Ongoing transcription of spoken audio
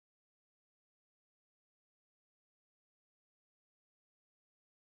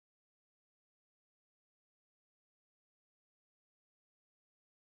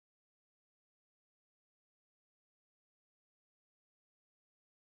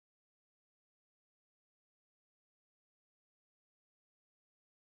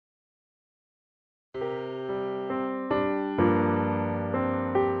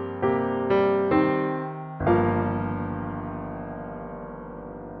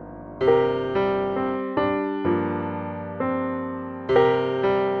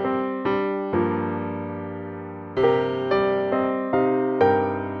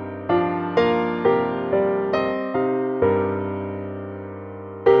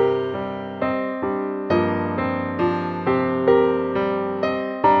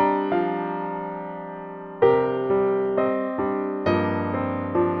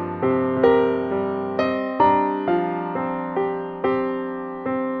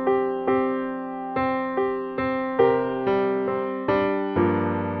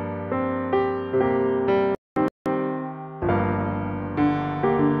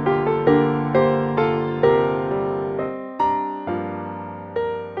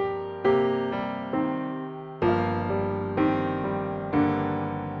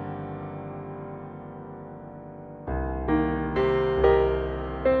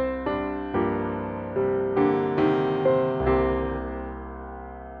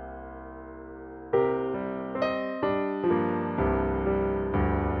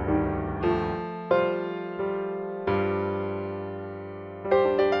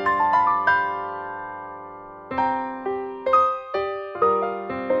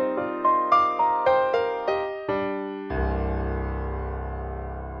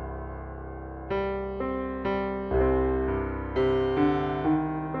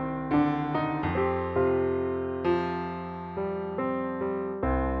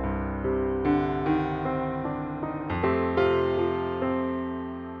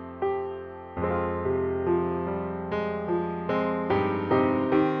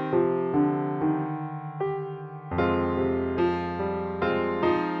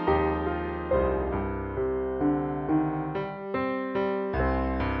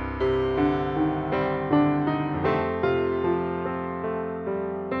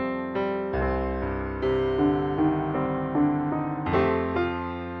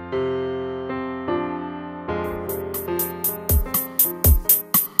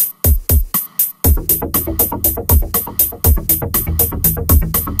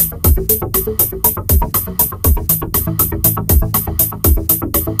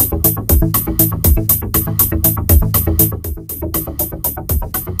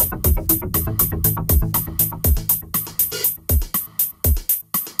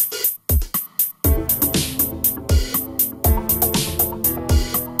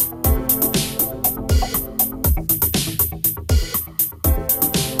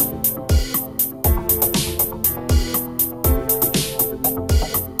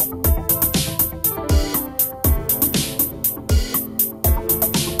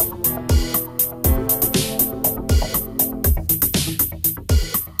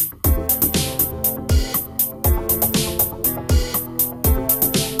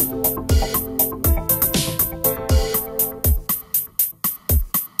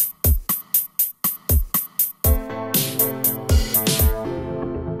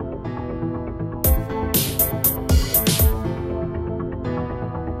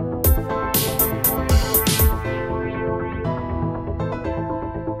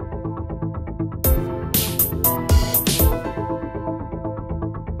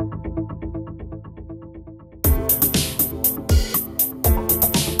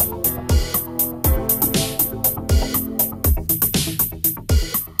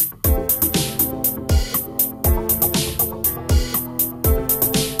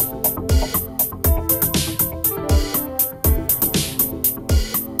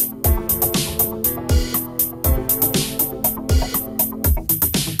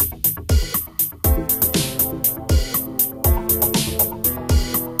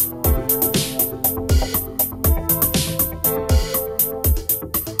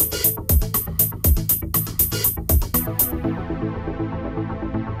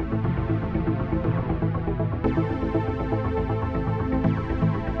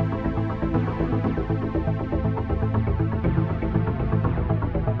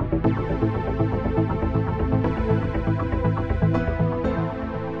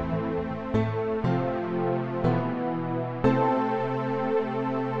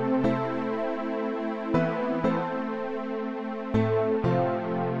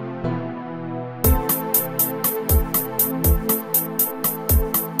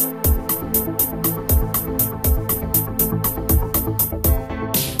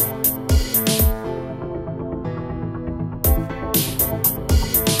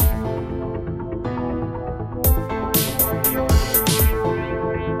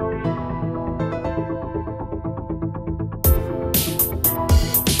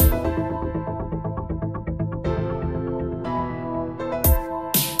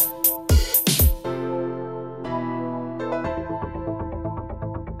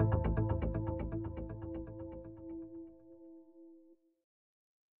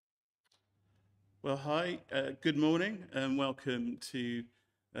Well, hi, good morning, and welcome to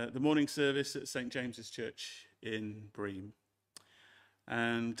the morning service at St. James's Church in Bream.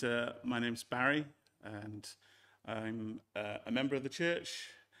 And my name's Barry, and I'm a member of the church,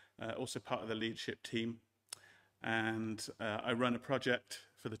 also part of the leadership team. And I run a project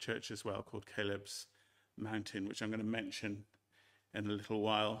for the church as well called Caleb's Mountain, which I'm going to mention in a little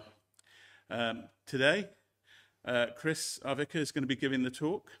while. Today, Chris, our vicar, is going to be giving the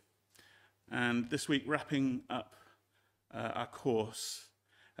talk. And this week, wrapping up our course,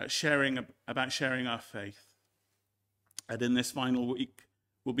 sharing our faith. And in this final week,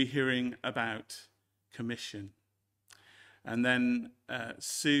 we'll be hearing about commission. And then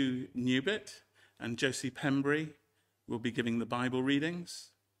Sue Newbit and Josie Pembry will be giving the Bible readings.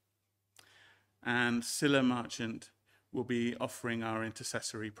 And Scylla Marchant will be offering our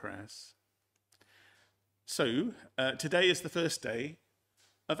intercessory prayers. So today is the first day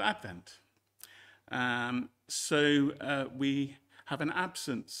of Advent. So we have an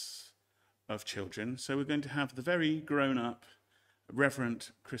absence of children. So we're going to have the very grown-up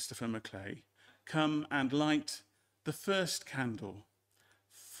Reverend Christopher Maclay come and light the first candle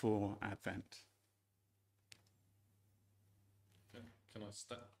for Advent. Can I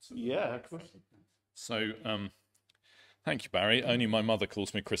start? Yeah, of course. So, thank you, Barry. Only my mother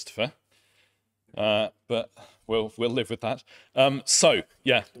calls me Christopher, but we'll live with that.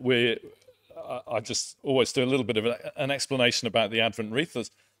 I just always do a little bit of an explanation about the Advent wreath. There's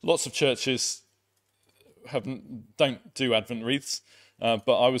lots of churches don't do Advent wreaths,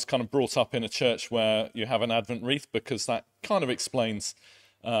 but I was kind of brought up in a church where you have an Advent wreath because that kind of explains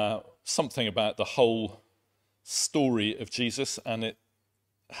something about the whole story of Jesus, and it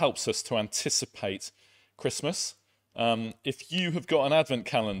helps us to anticipate Christmas. If you have got an Advent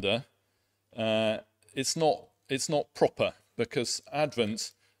calendar, it's not proper, because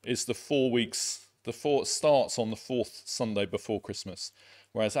Advent is the 4 weeks. It starts on the fourth Sunday before Christmas,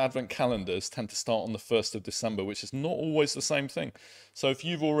 whereas Advent calendars tend to start on the 1st of December, which is not always the same thing. So if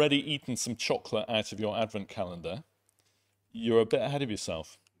you've already eaten some chocolate out of your Advent calendar, you're a bit ahead of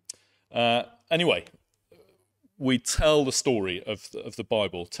yourself. Anyway, we tell the story of the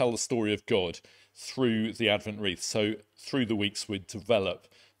Bible, tell the story of God through the Advent wreath. So through the weeks, we develop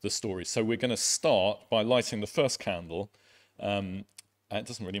the story. So we're going to start by lighting the first candle. It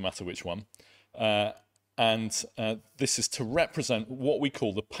doesn't really matter which one. And this is to represent what we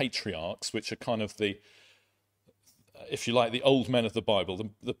call the patriarchs, which are kind of the, if you like, the old men of the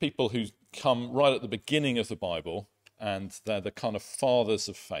Bible, the people who come right at the beginning of the Bible, and they're the kind of fathers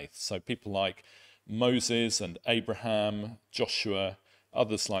of faith. So people like Moses and Abraham, Joshua,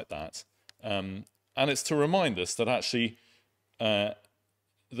 others like that. And it's to remind us that actually the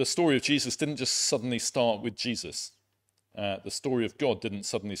story of Jesus didn't just suddenly start with Jesus. The story of God didn't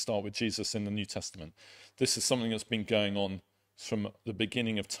suddenly start with Jesus in the New Testament. This is something that's been going on from the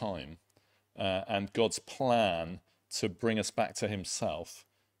beginning of time. And God's plan to bring us back to himself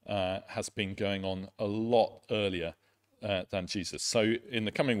has been going on a lot earlier than Jesus. So in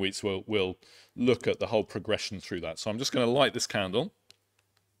the coming weeks, we'll look at the whole progression through that. So I'm just going to light this candle.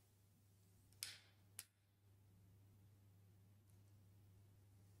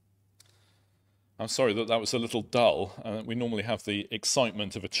 I'm sorry that was a little dull. We normally have the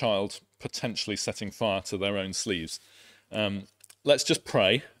excitement of a child potentially setting fire to their own sleeves. Let's just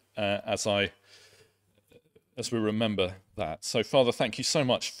pray as we remember that. So, Father, thank you so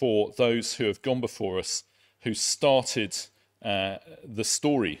much for those who have gone before us, who started the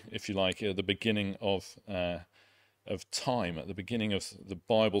story, if you like, at the beginning of time, at the beginning of the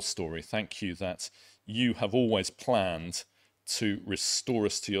Bible story. Thank you that you have always planned to restore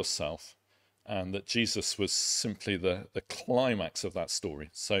us to yourself, and that Jesus was simply the climax of that story.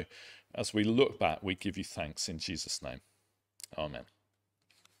 So as we look back, we give you thanks in Jesus' name. Amen.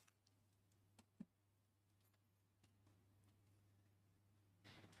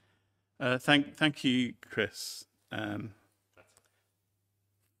 Thank you, Chris.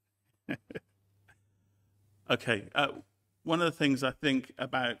 Okay, one of the things I think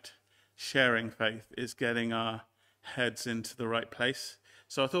about sharing faith is getting our heads into the right place.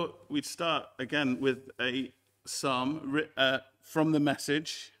 So I thought we'd start again with a psalm from the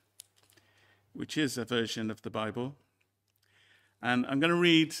Message, which is a version of the Bible. And I'm going to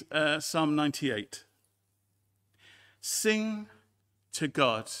read Psalm 98. Sing to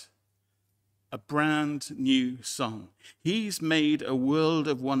God a brand new song. He's made a world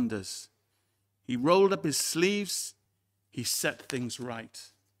of wonders. He rolled up his sleeves. He set things right.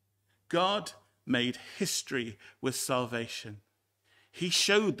 God made history with salvation. He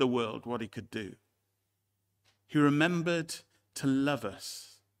showed the world what he could do. He remembered to love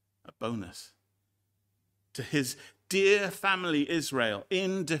us, a bonus, to his dear family Israel,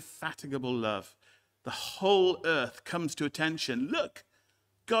 indefatigable love. The whole earth comes to attention. Look,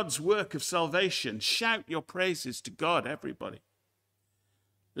 God's work of salvation. Shout your praises to God, everybody.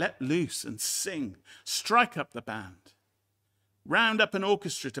 Let loose and sing. Strike up the band. Round up an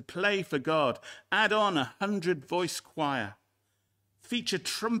orchestra to play for God. Add on 100-voice choir. Feature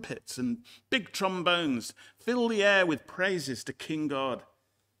trumpets and big trombones. Fill the air with praises to King God.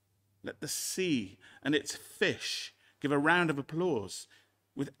 Let the sea and its fish give a round of applause,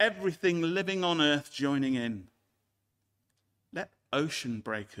 with everything living on earth joining in. Let ocean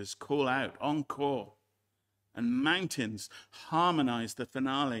breakers call out encore, and mountains harmonize the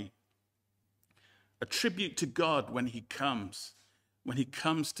finale. A tribute to God when he comes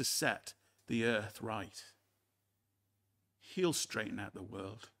to set the earth right. He'll straighten out the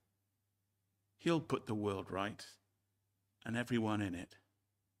world. He'll put the world right, and everyone in it.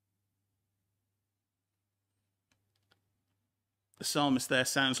 The psalmist there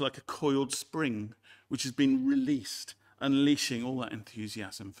sounds like a coiled spring which has been released, unleashing all that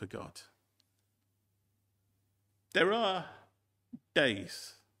enthusiasm for God. There are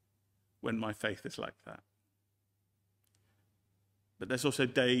days when my faith is like that. But there's also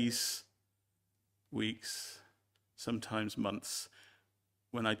days, weeks, sometimes months,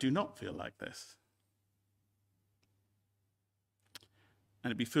 when I do not feel like this. And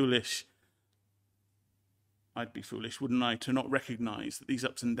I'd be foolish, wouldn't I, to not recognize that these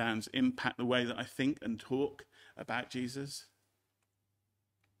ups and downs impact the way that I think and talk about Jesus.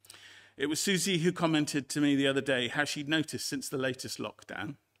 It was Susie who commented to me the other day how she'd noticed since the latest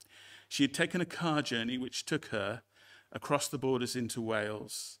lockdown, she had taken a car journey which took her across the borders into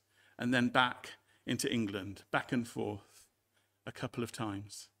Wales and then back into England, back and forth a couple of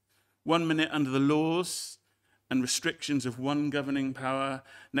times. 1 minute under the laws and restrictions of one governing power,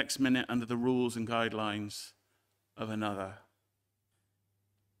 next minute under the rules and guidelines of another.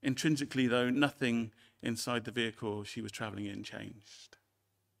 Intrinsically, though, nothing inside the vehicle she was travelling in changed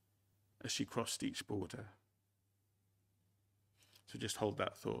as she crossed each border. So just hold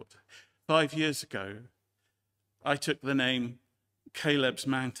that thought. 5 years ago, I took the name Caleb's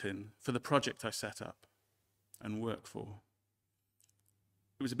Mountain for the project I set up and work for.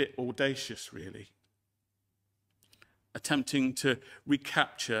 It was a bit audacious, really, attempting to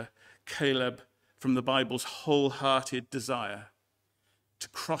recapture Caleb from the Bible's wholehearted desire to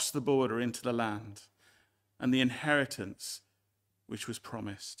cross the border into the land and the inheritance which was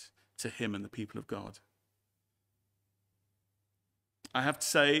promised to him and the people of God. I have to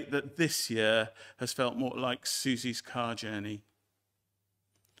say that this year has felt more like Susie's car journey.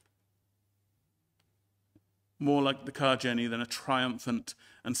 More like the car journey than a triumphant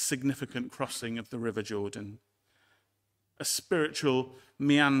and significant crossing of the River Jordan. A spiritual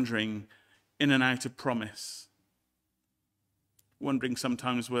meandering in and out of promise. Wondering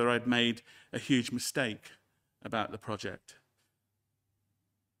sometimes whether I'd made a huge mistake about the project.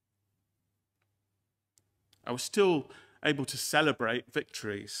 I was still able to celebrate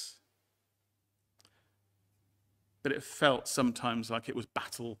victories, but it felt sometimes like it was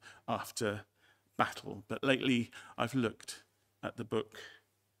battle after battle. But lately, I've looked at the book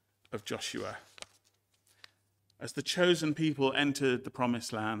of Joshua. As the chosen people entered the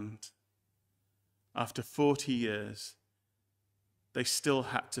promised land, after 40 years, they still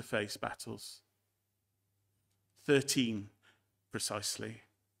had to face battles. 13 precisely,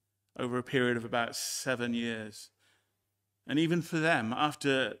 over a period of about 7 years. And even for them,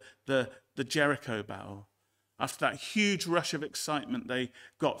 after the Jericho battle, after that huge rush of excitement they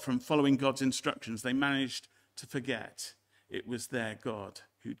got from following God's instructions, they managed to forget it was their God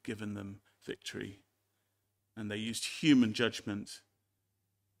who'd given them victory. And they used human judgment.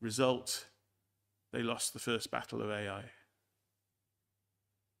 Result, they lost the first battle of Ai.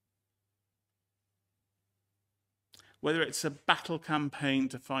 Whether it's a battle campaign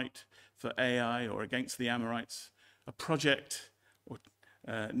to fight for Ai or against the Amorites, a project or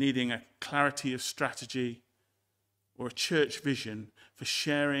needing a clarity of strategy, or a church vision for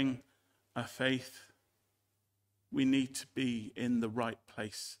sharing our faith, we need to be in the right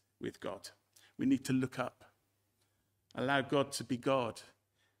place with God. We need to look up. Allow God to be God.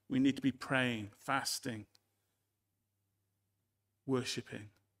 We need to be praying, fasting, worshipping,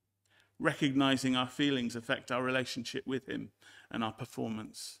 recognizing our feelings affect our relationship with him and our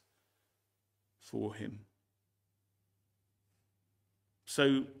performance for him.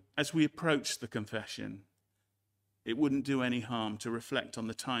 So as we approach the confession, it wouldn't do any harm to reflect on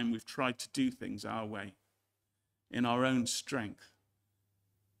the time we've tried to do things our way, in our own strength.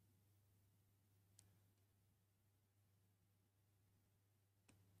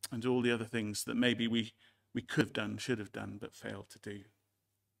 And all the other things that maybe we we could have done, should have done, but failed to do.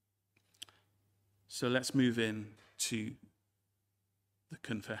 So let's move in to the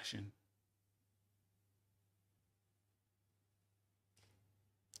confession.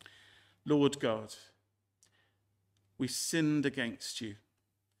 Lord God, we sinned against you.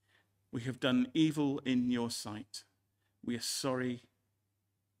 We have done evil in your sight. We are sorry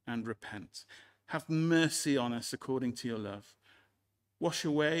and repent. Have mercy on us according to your love. Wash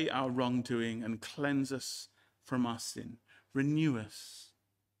away our wrongdoing and cleanse us from our sin. Renew us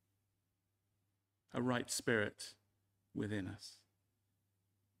a right spirit within us.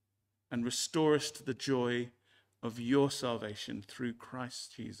 And restore us to the joy of your salvation through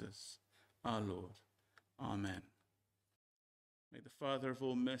Christ Jesus, our Lord. Amen. May the Father of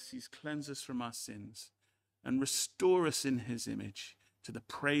all mercies cleanse us from our sins and restore us in his image to the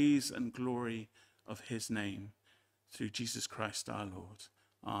praise and glory of his name through Jesus Christ our Lord.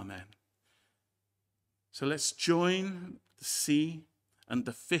 Amen. So let's join the sea and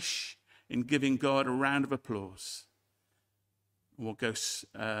the fish in giving God a round of applause. We'll go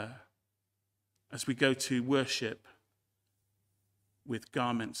as we go to worship with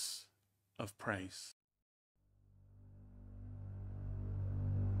garments of praise.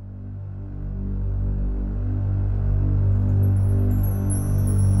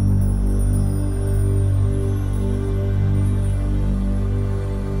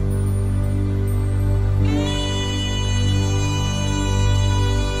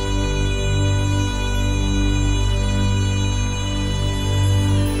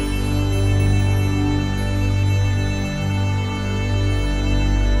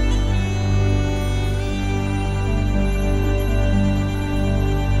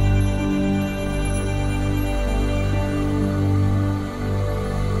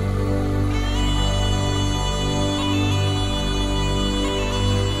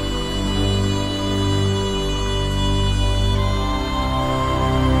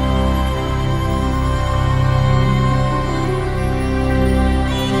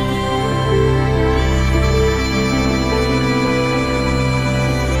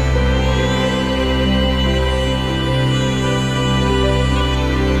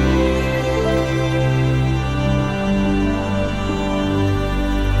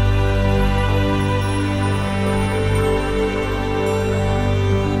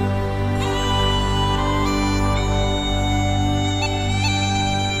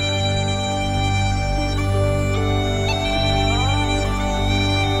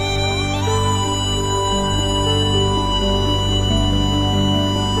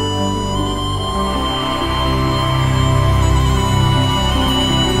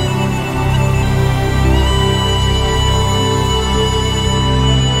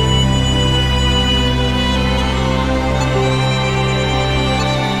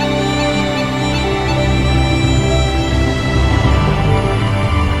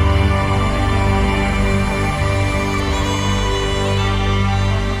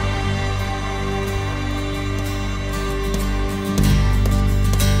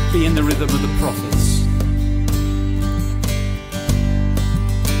 Be in the rhythm of the prophets.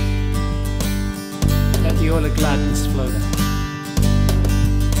 Let the oil of gladness flow down.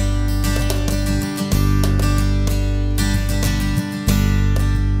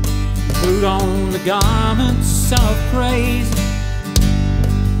 Put on the garments of praise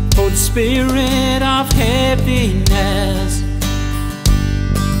for the spirit of heaviness.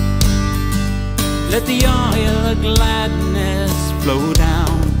 Let the oil of gladness flow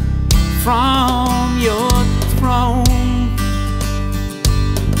down from your throne.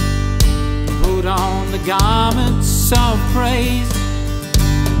 Put on the garments of praise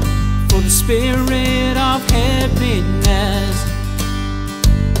for the spirit of heaviness.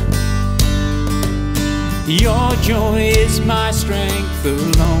 Your joy is my strength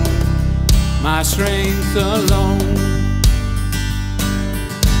alone, my strength alone.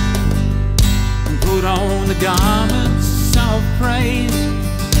 Put on the garments of praise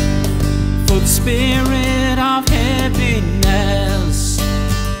for the spirit of heaviness.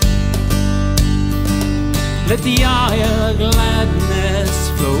 Let the oil of gladness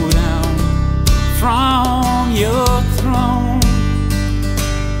flow down from your throne.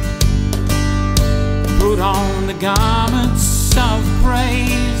 Put on the garments of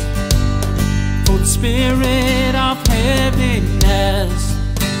praise for the spirit of heaviness.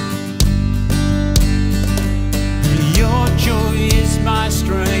 Your joy is my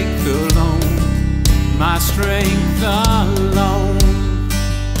strength alone, my strength alone.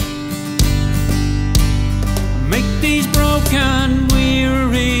 Make these broken,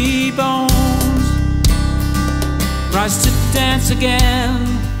 weary bones rise to dance again.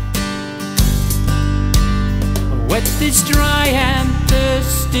 Wet this dry and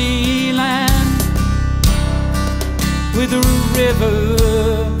thirsty land with a river.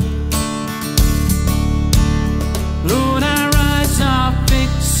 Lord, our eyes are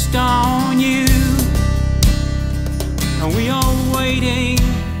fixed on you, and we are waiting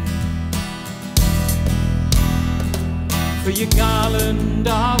for your garland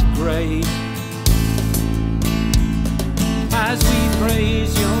of grace as we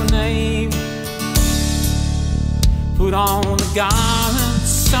praise your name. Put on the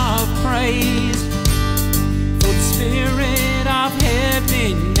garments of praise for the spirit of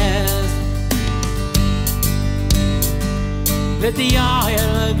heaviness. Let the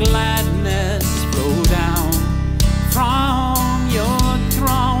oil of gladness flow down from your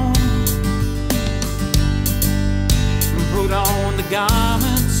throne. Put on the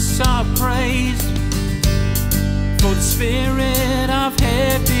garments of praise for the spirit of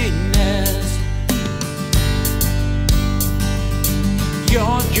heaviness.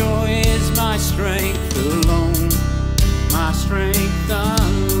 Your joy is my strength alone, my strength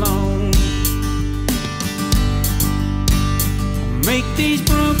alone. Make these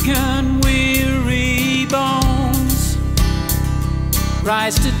broken, weary bones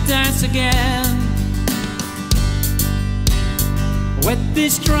rise to dance again. Wet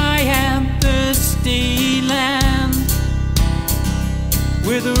this dry and thirsty land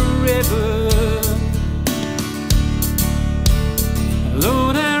with a river.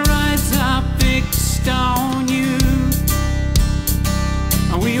 Lord, our eyes are fixed on you,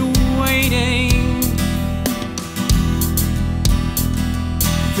 and we are waiting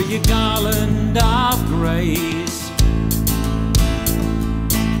for your garland of grace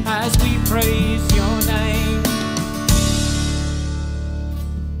as we praise your name.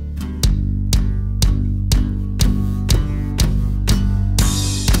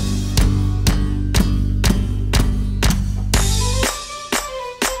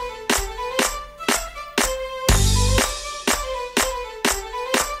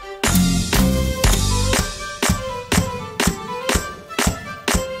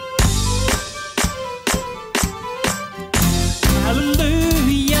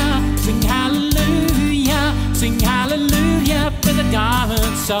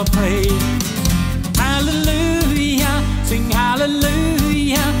 Of praise. Hallelujah, sing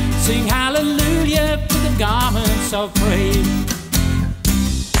hallelujah, sing hallelujah for the garments of praise.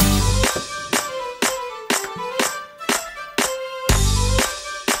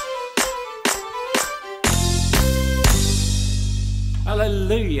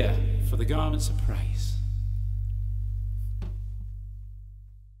 Hallelujah for the garments of praise.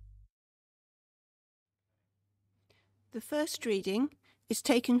 The first reading is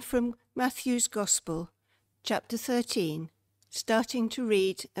taken from Matthew's Gospel, chapter 13, starting to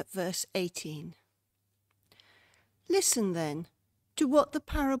read at verse 18. Listen then to what the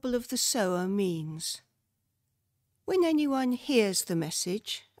parable of the sower means. When anyone hears the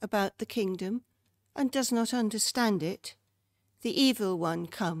message about the kingdom and does not understand it, the evil one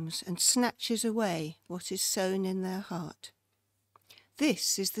comes and snatches away what is sown in their heart.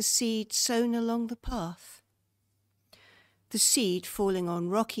 This is the seed sown along the path. The seed falling on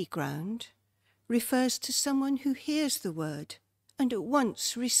rocky ground refers to someone who hears the word and at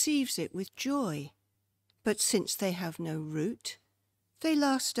once receives it with joy. But since they have no root, they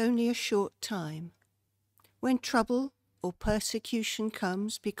last only a short time. When trouble or persecution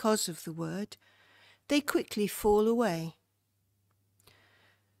comes because of the word, they quickly fall away.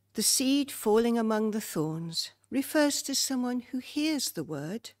 The seed falling among the thorns refers to someone who hears the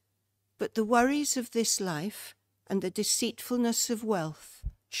word, but the worries of this life and the deceitfulness of wealth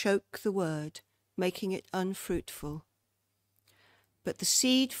choke the word, making it unfruitful. But the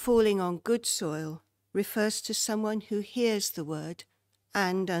seed falling on good soil refers to someone who hears the word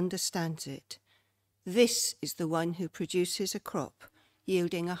and understands it. This is the one who produces a crop,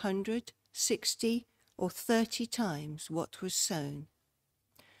 yielding 100, 60, or 30 times what was sown.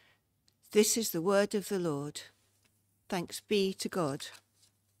 This is the word of the Lord. Thanks be to God.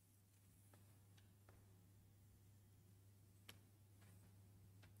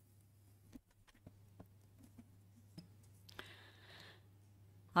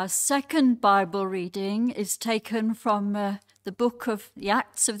 Our second Bible reading is taken from the book of the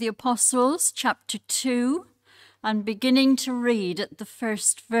Acts of the Apostles, chapter 2, and beginning to read at the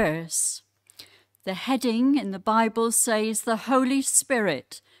first verse. The heading in the Bible says, "The Holy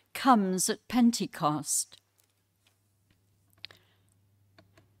Spirit comes at Pentecost."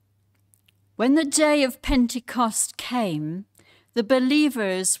 When the day of Pentecost came, the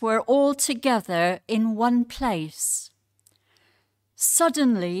believers were all together in one place.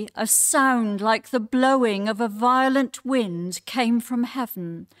 Suddenly, a sound like the blowing of a violent wind came from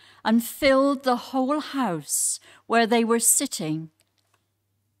heaven and filled the whole house where they were sitting.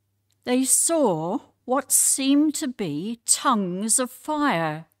 They saw what seemed to be tongues of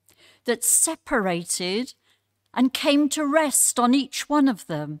fire that separated and came to rest on each one of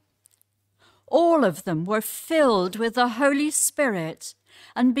them. All of them were filled with the Holy Spirit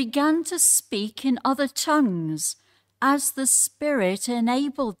and began to speak in other tongues as the Spirit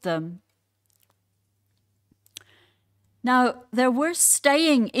enabled them. Now, there were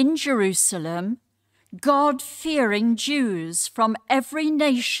staying in Jerusalem God-fearing Jews from every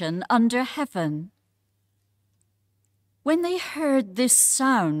nation under heaven. When they heard this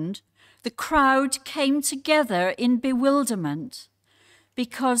sound, the crowd came together in bewilderment,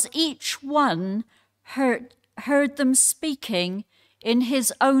 because each one heard them speaking in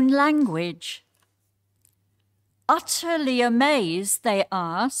his own language. Utterly amazed, they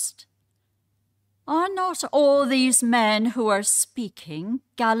asked, "Are not all these men who are speaking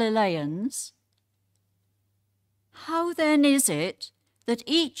Galileans? How then is it that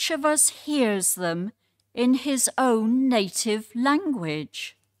each of us hears them in his own native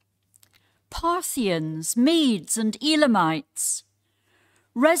language? Parthians, Medes and Elamites,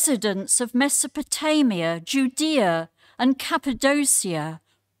 residents of Mesopotamia, Judea and Cappadocia,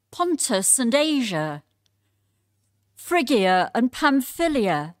 Pontus and Asia, Phrygia and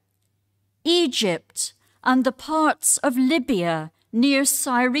Pamphylia, Egypt and the parts of Libya near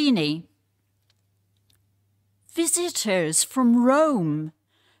Cyrene, visitors from Rome,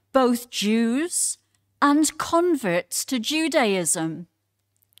 both Jews and converts to Judaism,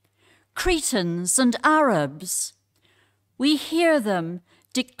 Cretans and Arabs. We hear them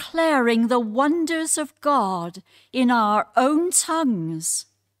declaring the wonders of God in our own tongues."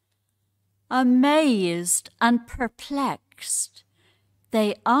 Amazed and perplexed,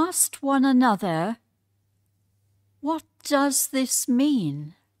 they asked one another, "What does this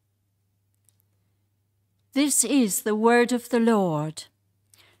mean?" This is the word of the Lord.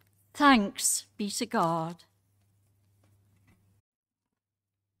 Thanks be to God.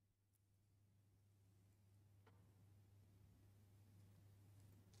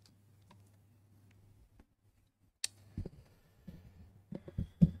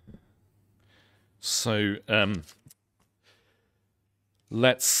 So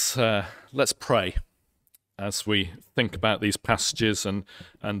let's pray as we think about these passages and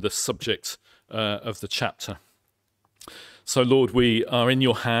the subject of the chapter. So, Lord, we are in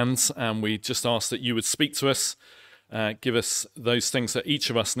your hands, and we just ask that you would speak to us, give us those things that each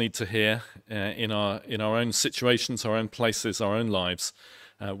of us need to hear in our own situations, our own places, our own lives.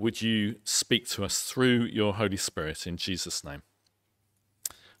 Would you speak to us through your Holy Spirit in Jesus' name?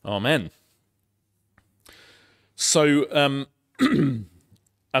 Amen. So,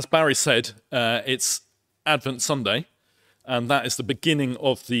 as Barry said, it's Advent Sunday, and that is the beginning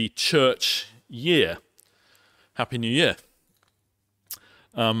of the church year. Happy New Year.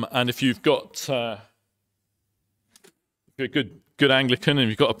 And if you've got a good Anglican and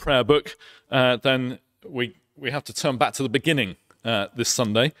you've got a prayer book, then we have to turn back to the beginning this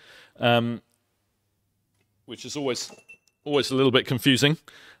Sunday, which is always a little bit confusing.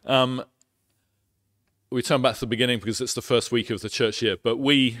 We turn back to the beginning because it's the first week of the church year. But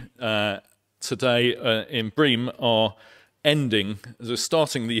we today in Bream are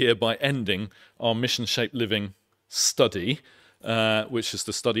starting the year by ending our Mission-Shaped Living study, which is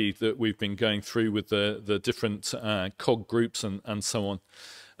the study that we've been going through with the different cog groups and so on.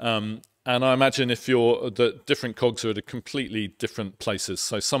 And I imagine the different cogs are at completely different places.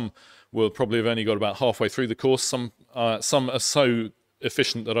 So some will probably have only got about halfway through the course. Some are so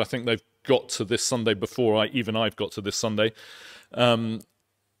efficient that I think they've got to this Sunday before I've got to this Sunday.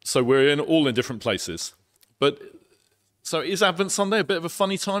 So we're all in different places. So is Advent Sunday a bit of a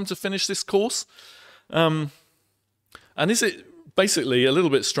funny time to finish this course? And is it basically a little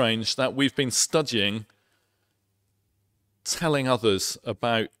bit strange that we've been studying telling others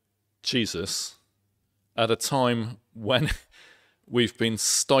about Jesus at a time when we've been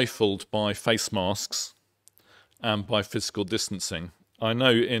stifled by face masks and by physical distancing? I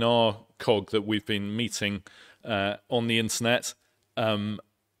know in our cog that we've been meeting on the internet,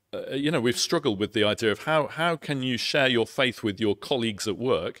 we've struggled with the idea of how can you share your faith with your colleagues at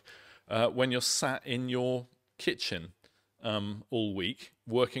work when you're sat in your kitchen all week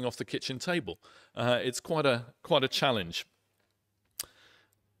working off the kitchen table. It's quite a challenge.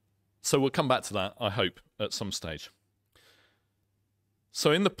 So we'll come back to that, I hope, at some stage.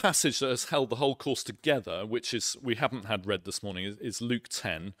 So in the passage that has held the whole course together, which is we haven't had read this morning, is Luke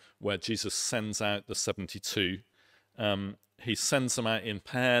 10, where Jesus sends out the 72 he sends them out in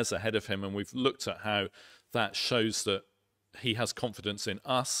pairs ahead of him, and we've looked at how that shows that he has confidence in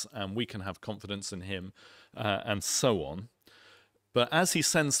us and we can have confidence in him, and so on. But as he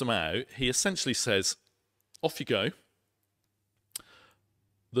sends them out, he essentially says, off you go.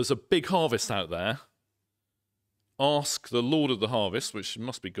 There's a big harvest out there. Ask the Lord of the harvest, which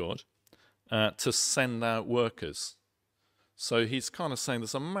must be God, to send out workers. So he's kind of saying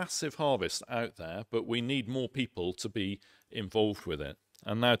there's a massive harvest out there, but we need more people to be involved with it.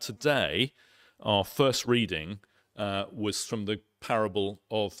 And now today, our first reading was from the parable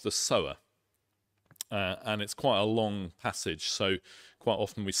of the sower. And it's quite a long passage, so quite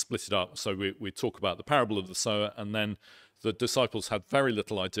often we split it up. So we talk about the parable of the sower, and then the disciples had very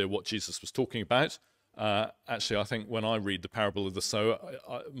little idea what Jesus was talking about. Actually, I think when I read the parable of the sower,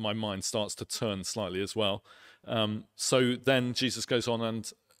 my mind starts to turn slightly as well. So then Jesus goes on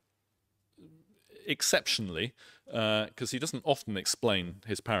and exceptionally, because he doesn't often explain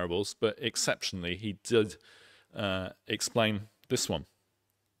his parables, but exceptionally he did explain this one.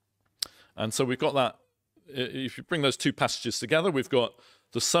 And so we've got that. If you bring those two passages together, we've got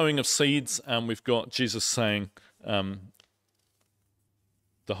the sowing of seeds, and we've got Jesus saying the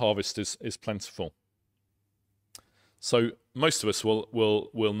harvest is plentiful. So most of us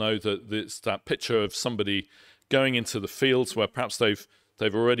will know that it's that picture of somebody going into the fields where perhaps they've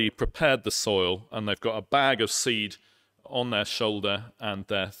already prepared the soil and they've got a bag of seed on their shoulder, and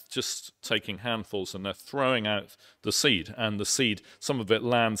they're just taking handfuls and they're throwing out the seed. And the seed, some of it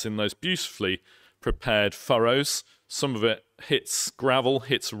lands in those beautifully prepared furrows. Some of it hits gravel,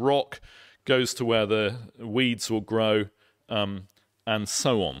 hits rock, goes to where the weeds will grow, and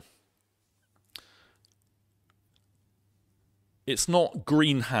so on. It's not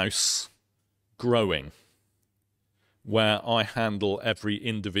greenhouse growing where I handle every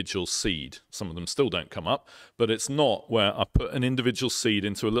individual seed. Some of them still don't come up, but it's not where I put an individual seed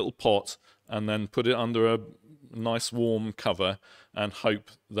into a little pot and then put it under a nice warm cover and hope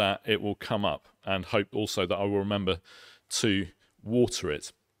that it will come up, and hope also that I will remember to water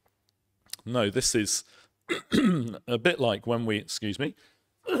it. No, this is a bit like when we,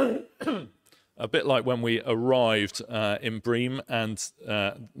 a bit like when we arrived in Bream, and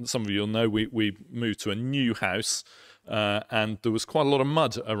some of you will know we moved to a new house, and there was quite a lot of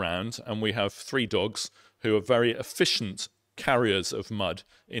mud around, and we have 3 dogs who are very efficient carriers of mud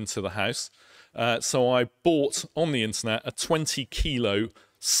into the house. So I bought on the internet a 20-kilo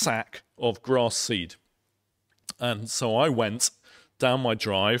sack of grass seed. And so I went down my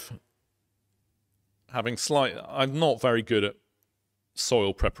drive, I'm not very good at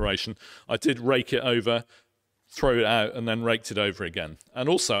soil preparation. I did rake it over, throw it out, and then raked it over again. And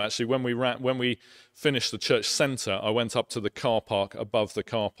also, actually, when we finished the church centre, I went up to the car park above the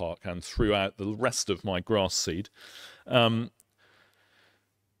car park and threw out the rest of my grass seed, in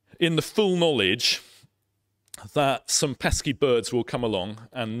the full knowledge that some pesky birds will come along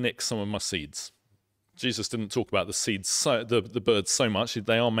and nick some of my seeds. Jesus didn't talk about the seeds, the birds so much.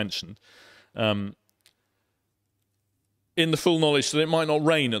 They are mentioned. In the full knowledge that it might not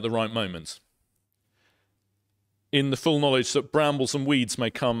rain at the right moment. In the full knowledge that brambles and weeds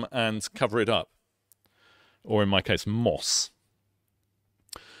may come and cover it up. Or in my case, moss.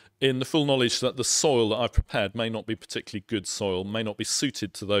 In the full knowledge that the soil that I've prepared may not be particularly good soil, may not be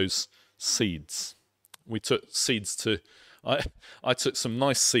suited to those seeds. We took seeds to... I took some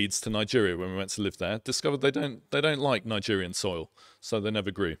nice seeds to Nigeria when we went to live there. Discovered they don't like Nigerian soil, so they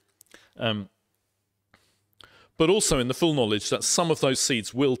never grew. But also in the full knowledge that some of those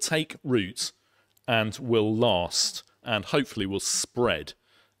seeds will take root and will last, and hopefully will spread.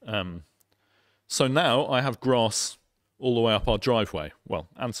 So now I have grass all the way up our driveway, well,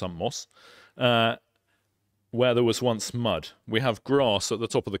 and some moss, where there was once mud. We have grass at the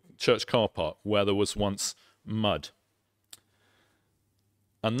top of the church car park where there was once mud.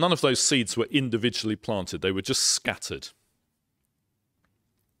 And none of those seeds were individually planted, they were just scattered.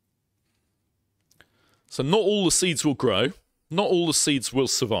 So not all the seeds will grow, not all the seeds will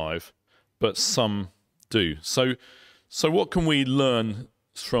survive, but some do. So what can we learn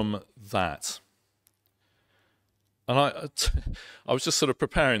from that? And I was just sort of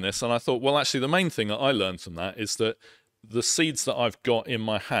preparing this, and I thought, well, actually, the main thing that I learned from that is that the seeds that I've got in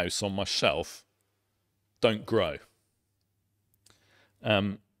my house on my shelf don't grow.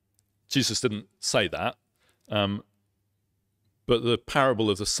 Jesus didn't say that, but the parable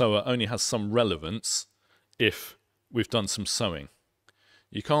of the sower only has some relevance if we've done some sowing.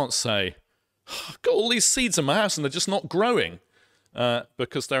 You can't say, I've got all these seeds in my house and they're just not growing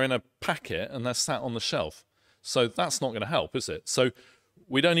because they're in a packet and they're sat on the shelf. So that's not going to help, is it? So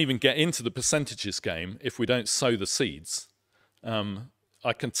we don't even get into the percentages game if we don't sow the seeds.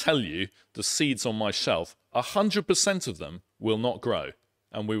 I can tell you the seeds on my shelf, 100% of them will not grow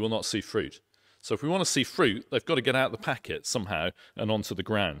and we will not see fruit. So if we want to see fruit, they've got to get out the packet somehow and onto the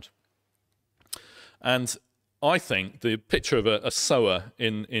ground. And I think the picture of a sower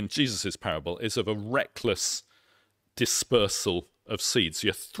in Jesus' parable is of a reckless dispersal of seeds.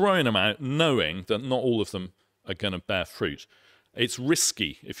 You're throwing them out knowing that not all of them are going to bear fruit. It's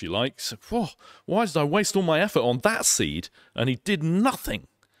risky, if you like. So, why did I waste all my effort on that seed and he did nothing?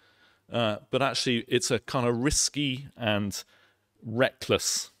 But actually, it's a kind of risky and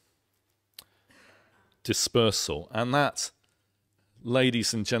reckless dispersal. And that,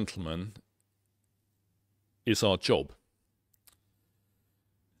 ladies and gentlemen, is our job.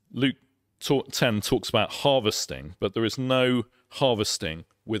 Luke 10 talks about harvesting, but there is no harvesting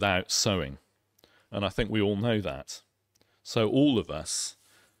without sowing. And I think we all know that. So all of us,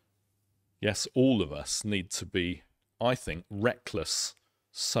 yes, all of us need to be, I think, reckless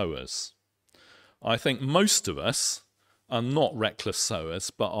sowers. I think most of us are not reckless sowers,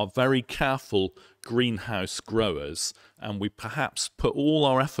 but are very careful greenhouse growers, and we perhaps put all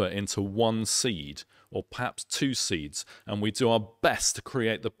our effort into one seed, or perhaps two seeds, and we do our best to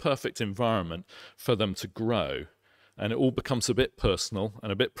create the perfect environment for them to grow. And it all becomes a bit personal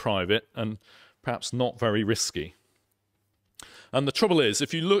and a bit private and perhaps not very risky. And the trouble is,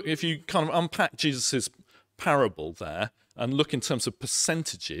 if you kind of unpack Jesus' parable there and look in terms of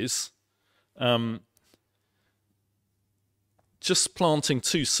percentages, just planting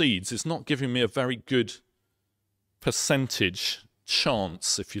two seeds is not giving me a very good percentage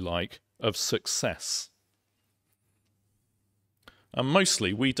chance, if you like, of success. And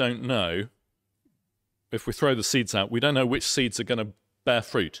mostly we don't know, if we throw the seeds out, we don't know which seeds are going to bear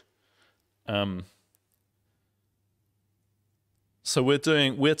fruit. So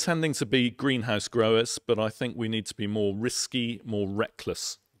we're tending to be greenhouse growers, but I think we need to be more risky, more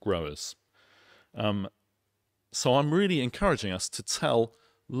reckless growers. So I'm really encouraging us to tell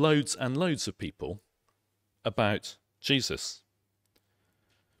loads and loads of people about Jesus.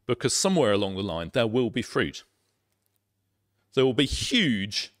 Because somewhere along the line, there will be fruit. There will be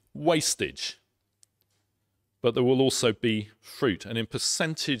huge wastage, but there will also be fruit. And in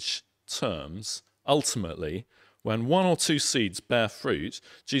percentage terms, ultimately, when one or two seeds bear fruit,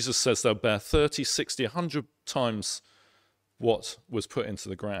 Jesus says they'll bear 30, 60, 100 times what was put into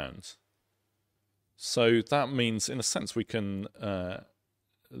the ground. So that means, in a sense, we can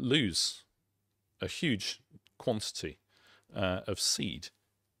lose a huge quantity of seed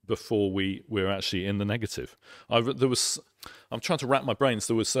before we're actually in the negative. I'm trying to wrap my brains.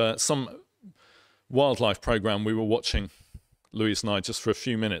 There was some wildlife program we were watching, Louise and I, just for a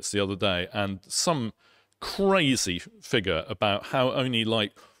few minutes the other day, and some crazy figure about how only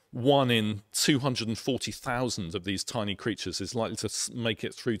like 1 in 240,000 of these tiny creatures is likely to make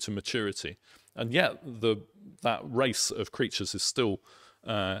it through to maturity, and yet that race of creatures is still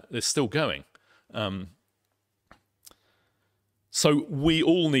going. So we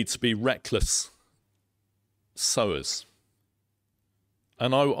all need to be reckless sowers.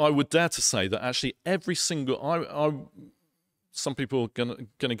 And I would dare to say that actually every single, some people are going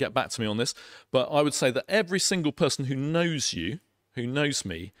to get back to me on this, but I would say that every single person who knows you, who knows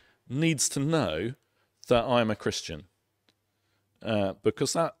me, needs to know that I'm a Christian.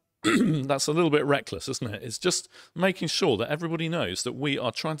 Because that's a little bit reckless, isn't it? It's just making sure that everybody knows that we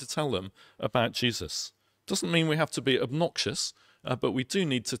are trying to tell them about Jesus. Doesn't mean we have to be obnoxious, but we do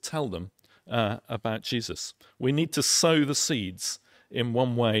need to tell them about Jesus. We need to sow the seeds in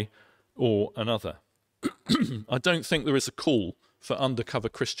one way or another. I don't think there is a call for undercover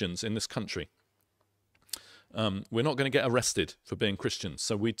Christians in this country. We're not going to get arrested for being Christians,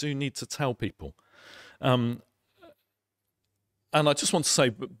 so we do need to tell people. And I just want to say,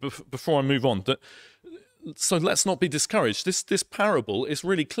 before I move on, that so let's not be discouraged. This parable is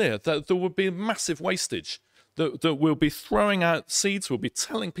really clear that there will be massive wastage, that we'll be throwing out seeds, we'll be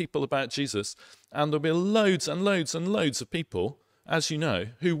telling people about Jesus, and there'll be loads and loads and loads of people, as you know,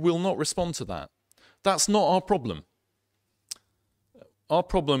 who will not respond to that. That's not our problem. Our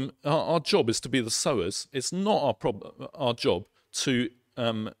problem, our job is to be the sowers. It's not our job to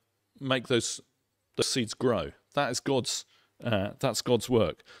make those seeds grow. That's God's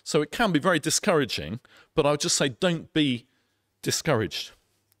work. So it can be very discouraging, but I would just say don't be discouraged.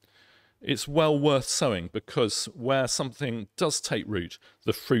 It's well worth sowing, because where something does take root,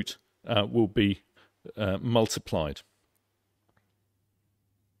 the fruit will be multiplied.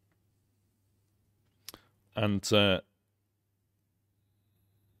 And no,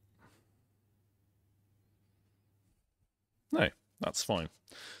 That's fine.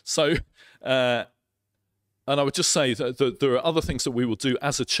 So, and I would just say that there are other things that we will do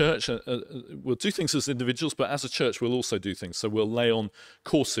as a church. We'll do things as individuals, but as a church, we'll also do things. So we'll lay on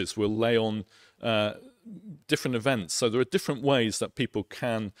courses, we'll lay on different events. So there are different ways that people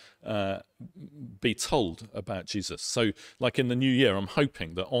can be told about Jesus. So like in the new year, I'm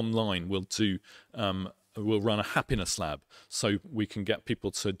hoping that online we'll run a happiness lab so we can get people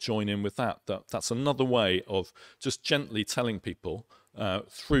to join in with that. That's another way of just gently telling people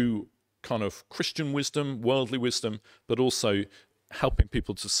through kind of Christian wisdom, worldly wisdom, but also helping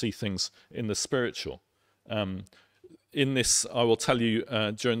people to see things in the spiritual. In this, I will tell you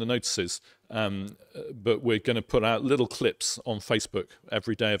during the notices, but we're going to put out little clips on Facebook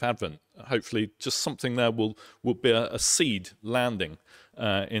every day of Advent. Hopefully just something there will be a seed landing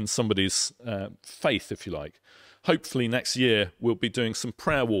in somebody's faith, if you like. Hopefully next year we'll be doing some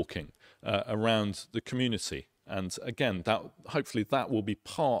prayer walking around the community. And again, hopefully that will be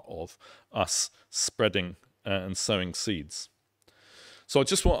part of us spreading and sowing seeds. So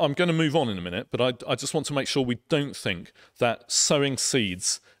I'm going to move on in a minute, but I just want to make sure we don't think that sowing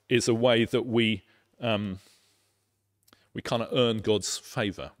seeds is a way that we kind of earn God's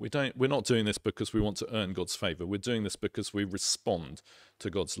favour. We're not doing this because we want to earn God's favour. We're doing this because we respond to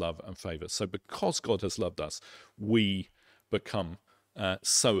God's love and favour. So because God has loved us, we become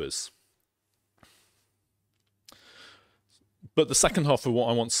sowers. But the second half of what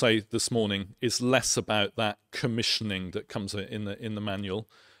I want to say this morning is less about that commissioning that comes in the manual,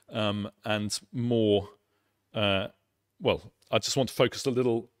 and more. I just want to focus a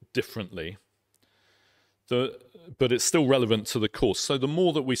little differently. But it's still relevant to the course. So the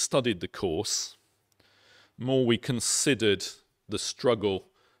more that we studied the course, the more we considered the struggle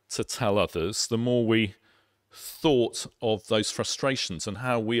to tell others, the more we thought of those frustrations and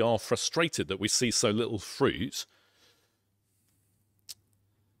how we are frustrated that we see so little fruit,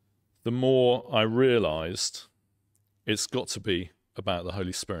 the more I realized it's got to be about the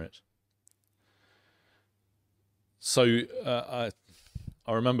Holy Spirit. So I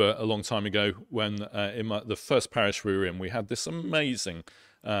remember a long time ago when in the first parish we were in, we had this amazing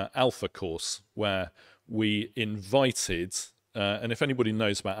Alpha course where we invited, and if anybody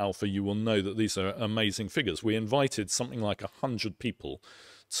knows about Alpha, you will know that these are amazing figures. We invited something like 100 people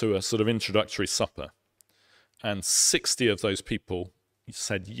to a sort of introductory supper, and 60 of those people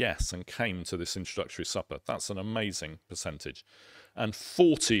said yes and came to this introductory supper. That's an amazing percentage. And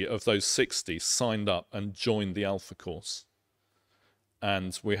 40 of those 60 signed up and joined the Alpha course.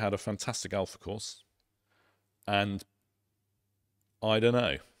 And we had a fantastic Alpha course. And I don't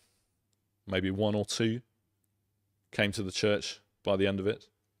know, maybe 1 or 2 came to the church by the end of it.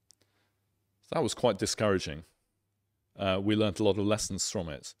 That was quite discouraging. We learned a lot of lessons from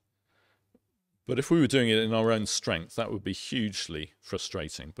it. But if we were doing it in our own strength, that would be hugely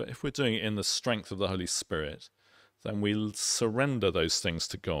frustrating. But if we're doing it in the strength of the Holy Spirit, then we'll surrender those things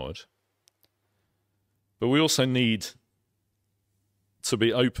to God. But we also need to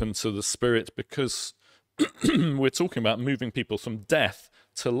be open to the Spirit, because we're talking about moving people from death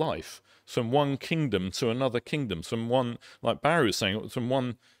to life, from one kingdom to another kingdom, from one, like Barry was saying, from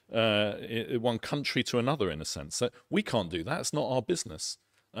one country to another, in a sense. So we can't do that. It's not our business.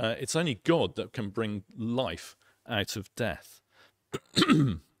 It's only God that can bring life out of death.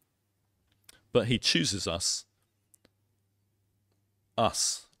 But he chooses us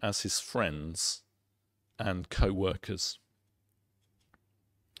as his friends and co-workers.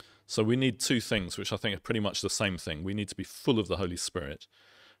 So we need 2 things, which I think are pretty much the same thing. We need to be full of the Holy Spirit,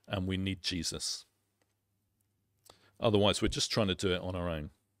 and we need Jesus. Otherwise, we're just trying to do it on our own.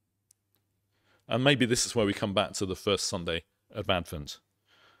 And maybe this is where we come back to the first Sunday of Advent,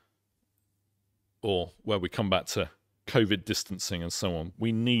 or where we come back to COVID distancing and so on.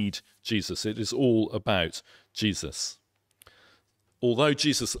 We need Jesus. It is all about Jesus. Although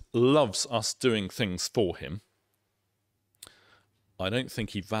Jesus loves us doing things for him, I don't think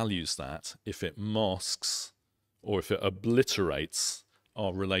he values that if it masks or if it obliterates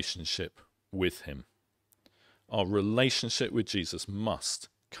our relationship with him. Our relationship with Jesus must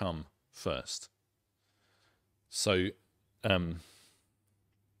come first. So,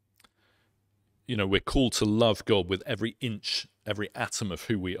 we're called to love God with every inch, every atom of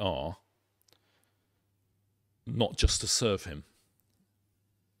who we are, not just to serve him.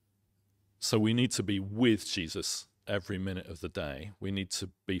 So we need to be with Jesus every minute of the day. We need to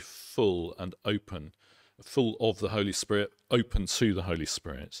be full and open, full of the Holy Spirit, open to the Holy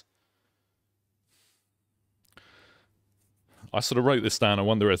Spirit. I sort of wrote this down. I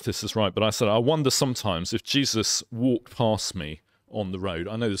wonder if this is right, but I said, I wonder sometimes if Jesus walked past me on the road.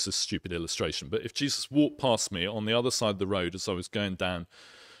 I know this is a stupid illustration, but if Jesus walked past me on the other side of the road as I was going down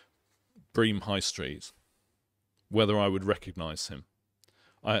Bream High Street, whether I would recognise him.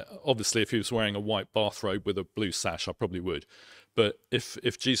 Obviously, if he was wearing a white bathrobe with a blue sash, I probably would. But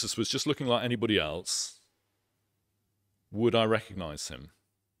if Jesus was just looking like anybody else, would I recognise him?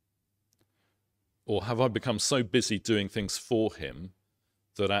 Or have I become so busy doing things for him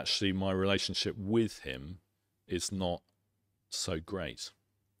that actually my relationship with him is not so great?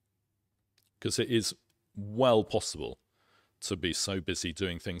 Because it is well possible to be so busy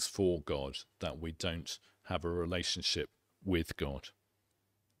doing things for God that we don't have a relationship with God.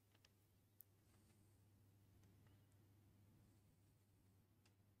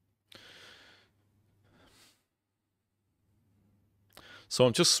 So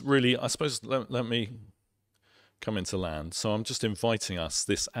I'm just really, I suppose, let me come into land. So I'm just inviting us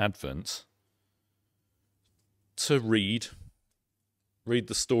this Advent to read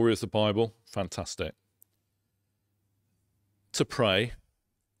the story of the Bible, fantastic. To pray,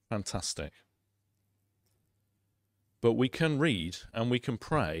 fantastic. But we can read and we can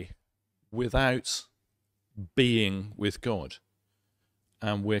pray without being with God.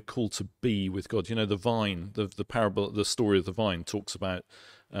 And we're called to be with God. You know, the vine, the parable, the story of the vine talks about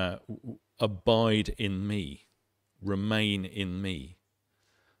abide in me, remain in me.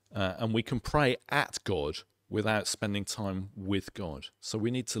 And we can pray at God without spending time with God. So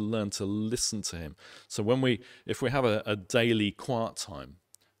we need to learn to listen to him. So if we have a daily quiet time,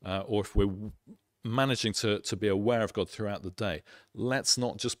 or if we're managing to be aware of God throughout the day, let's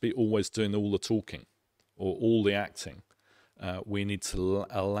not just be always doing all the talking or all the acting. We need to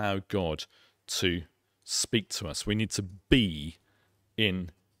allow God to speak to us. We need to be in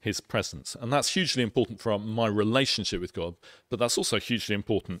his presence. And that's hugely important for my relationship with God, but that's also hugely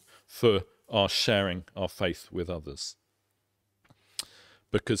important for our sharing our faith with others.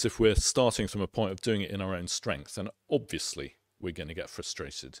 Because if we're starting from a point of doing it in our own strength, then obviously we're going to get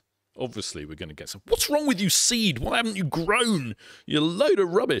frustrated. Obviously we're going to get some, what's wrong with you, seed? Why haven't you grown? You're a load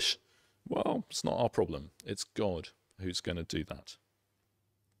of rubbish. Well, it's not our problem. It's God who's going to do that.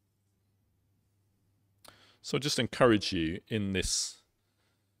 So I just encourage you in this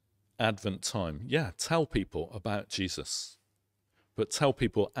Advent time, tell people about Jesus, but tell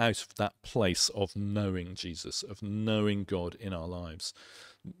people out of that place of knowing Jesus, of knowing God in our lives.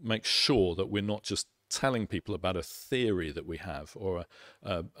 Make sure that we're not just telling people about a theory that we have or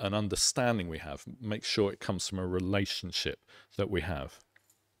an understanding we have. Make sure it comes from a relationship that we have.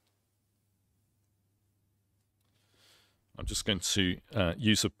 I'm just going to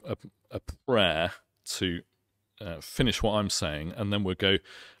use a prayer to finish what I'm saying, and then we'll go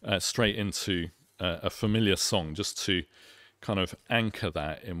straight into a familiar song just to kind of anchor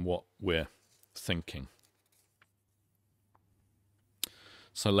that in what we're thinking.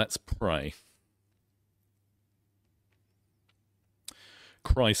 So let's pray.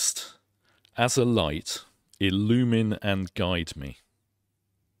 Christ, as a light, illumine and guide me.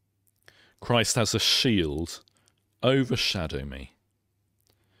 Christ, as a shield, overshadow me.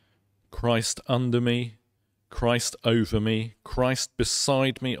 Christ under me, Christ over me, Christ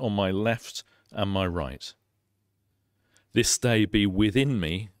beside me on my left and my right. This day be within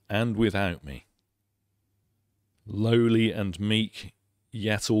me and without me, lowly and meek,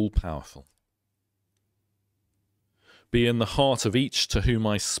 yet all-powerful. Be in the heart of each to whom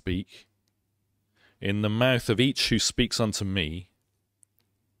I speak, in the mouth of each who speaks unto me.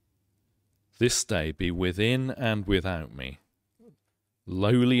 This day be within and without me,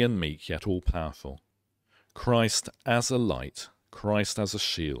 lowly and meek, yet all-powerful. Christ as a light, Christ as a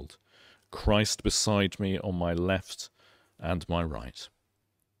shield, Christ beside me on my left and my right.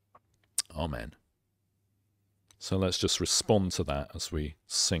 Amen. So let's just respond to that as we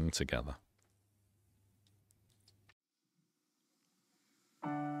sing together.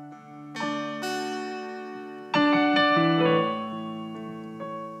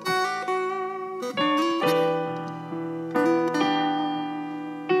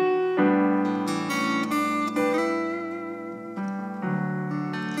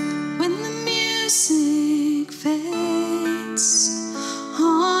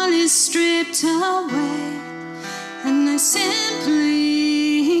 Stripped away, and I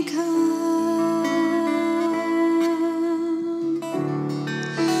simply come,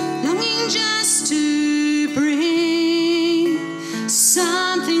 longing just to bring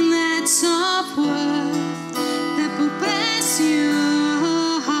something that's of worth that will bless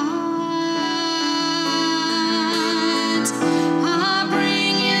your heart. I'll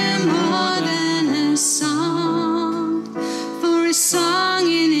bring you more than a song, for a song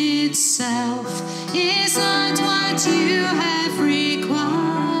in itself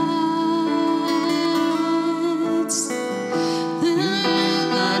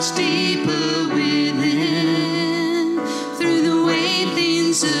much deeper within. Through the way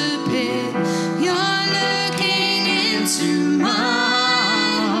things appear, you're looking into my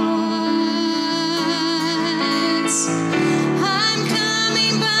eyes. I'm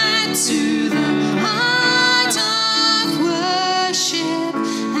coming back to the heart of worship,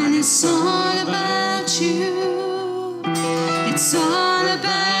 and it's all about you. It's all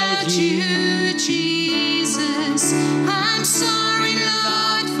about you, Jesus. I'm sorry,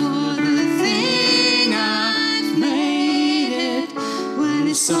 Lord, for the thing I've made it. Well,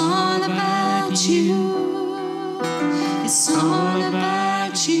 it's all about you. It's all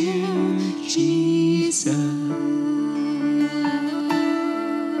about you, Jesus.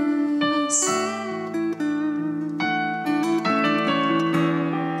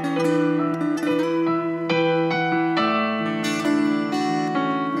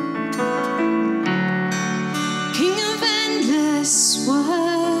 King of endless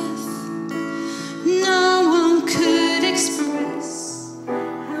worth, no one could express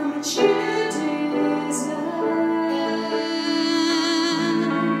how much you deserve.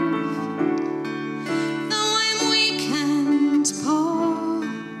 Though I'm weak and poor,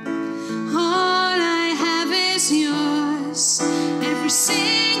 all I have is yours, every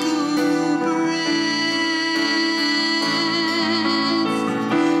single breath.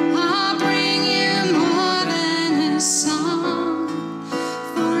 I'll bring you more than a song,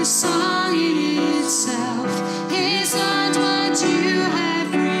 for a song in itself is not what you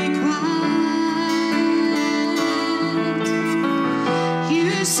have required.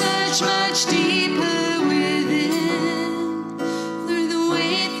 You search much deeper within. Through the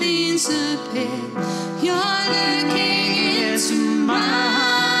way things appear, you're looking into my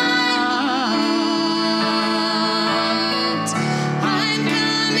heart. I'm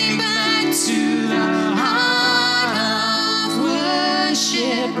coming back to the heart of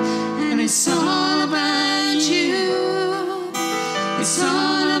worship, and it's all about you. It's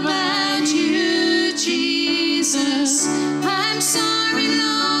all about you, Jesus. I'm sorry,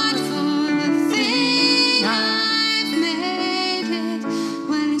 Lord, for the thing I've made it.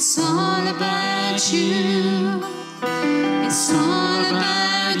 Well, it's all about you. It's all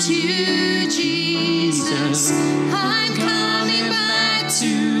about you, Jesus. I'm coming back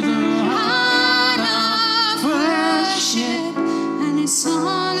to the heart of worship, and it's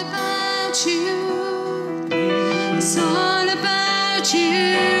all about you. It's all about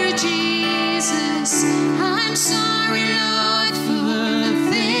you, Jesus. I'm sorry, Lord, for the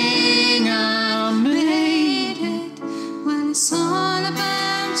thing I made it. Well, it's all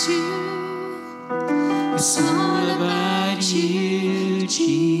about you. It's all about you,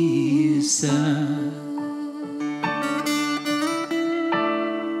 Jesus.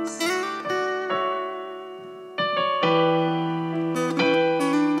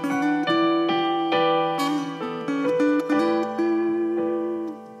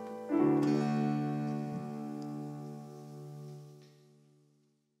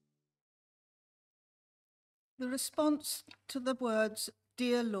 The response to the words,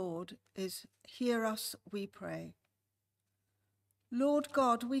 "Dear Lord," is, "Hear us, we pray." Lord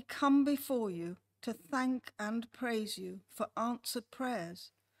God, we come before you to thank and praise you for answered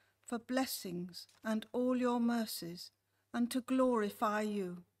prayers, for blessings and all your mercies, and to glorify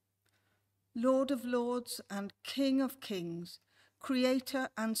you. Lord of lords and King of kings, creator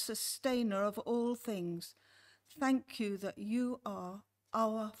and sustainer of all things, thank you that you are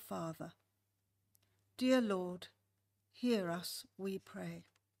our Father. Dear Lord, hear us, we pray.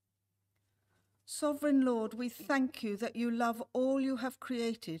 Sovereign Lord, we thank you that you love all you have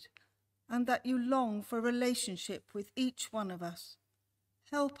created and that you long for relationship with each one of us.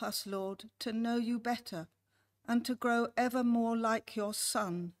 Help us, Lord, to know you better and to grow ever more like your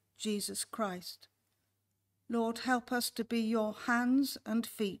Son, Jesus Christ. Lord, help us to be your hands and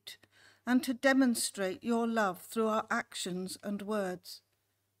feet and to demonstrate your love through our actions and words.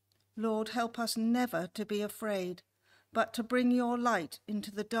 Lord, help us never to be afraid, but to bring your light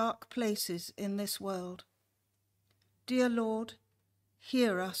into the dark places in this world. Dear Lord,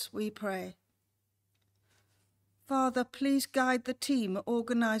 hear us, we pray. Father, please guide the team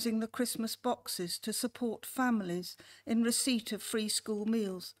organising the Christmas boxes to support families in receipt of free school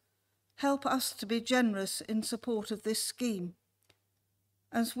meals. Help us to be generous in support of this scheme.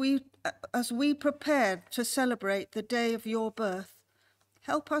 As we prepare to celebrate the day of your birth,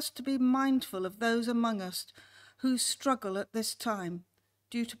 help us to be mindful of those among us who struggle at this time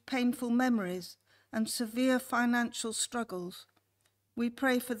due to painful memories and severe financial struggles. We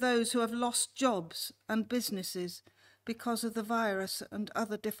pray for those who have lost jobs and businesses because of the virus and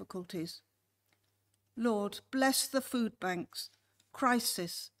other difficulties. Lord, bless the food banks,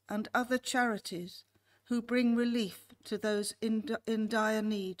 Crisis, and other charities who bring relief to those in dire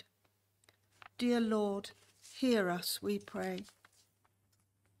need. Dear Lord, hear us, we pray.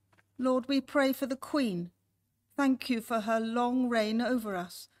 Lord, we pray for the Queen. Thank you for her long reign over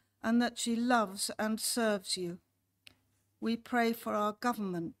us and that she loves and serves you. We pray for our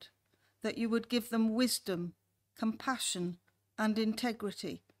government, that you would give them wisdom, compassion, and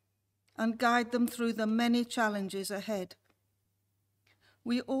integrity, and guide them through the many challenges ahead.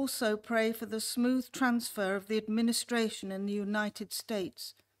 We also pray for the smooth transfer of the administration in the United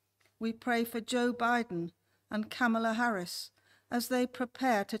States. We pray for Joe Biden and Kamala Harris as they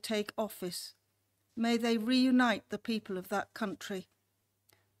prepare to take office. May they reunite the people of that country.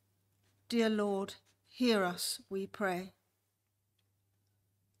 Dear Lord, hear us, we pray.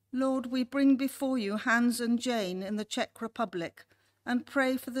 Lord, we bring before you Hans and Jane in the Czech Republic and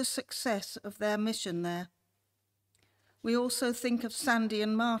pray for the success of their mission there. We also think of Sandy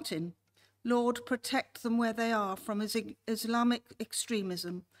and Martin. Lord, protect them where they are from Islamic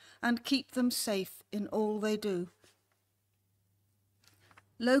extremism and keep them safe in all they do.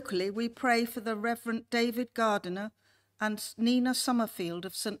 Locally, we pray for the Reverend David Gardiner and Nina Summerfield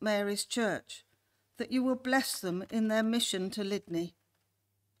of St. Mary's Church, that you will bless them in their mission to Lydney.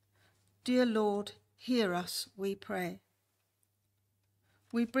 Dear Lord, hear us, we pray.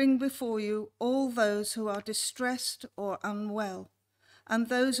 We bring before you all those who are distressed or unwell, and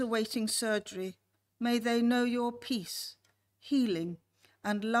those awaiting surgery. May they know your peace, healing,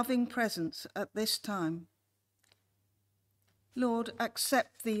 and loving presence at this time. Lord,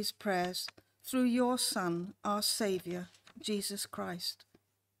 accept these prayers through your Son, our Saviour, Jesus Christ.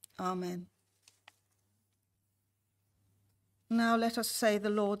 Amen. Now let us say the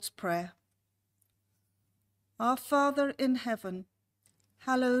Lord's Prayer. Our Father in heaven,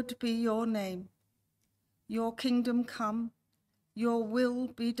 hallowed be your name. Your kingdom come, your will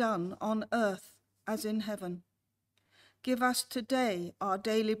be done on earth as in heaven. Give us today our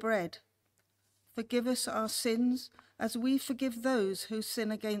daily bread. Forgive us our sins as we forgive those who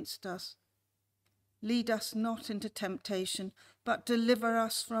sin against us. Lead us not into temptation, but deliver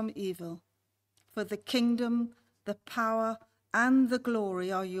us from evil. For the kingdom, the power, and the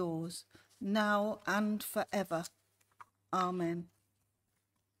glory are yours, now and forever. Amen.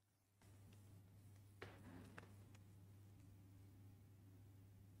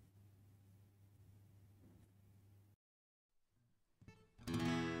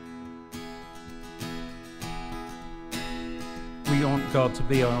 We want God to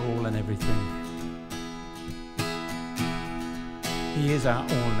be our all and everything. He is our all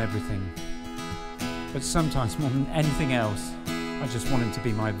and everything. But sometimes more than anything else, I just want him to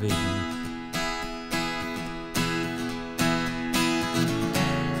be my vision.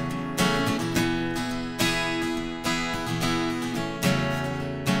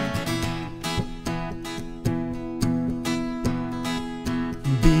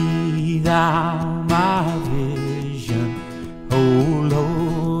 Be thou my vision, O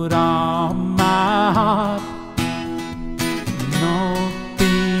Lord, of my heart. Not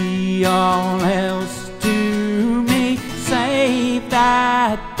be all else to me, save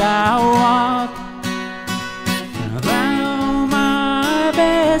that thou art. Thou my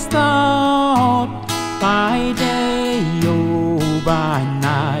best thought, by day or by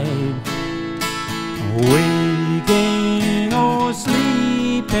night, waking or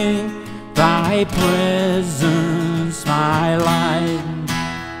sleeping, thy presence my light.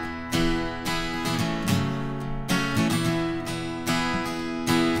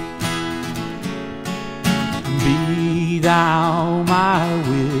 Be thou my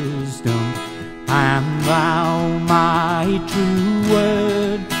wisdom, and thou my true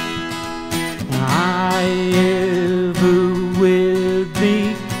word. I ever with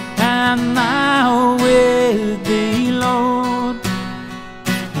thee, and thou with thee, Lord.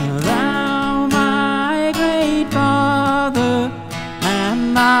 Thou my great Father,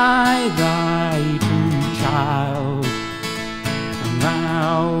 and I thy true child.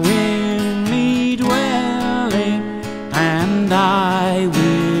 Thou in me dwelling, and I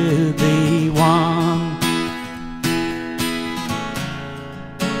with thee one.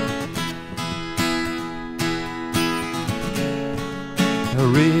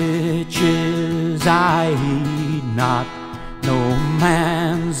 Riches I heed not, no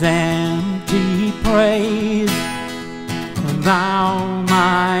man's empty praise. Thou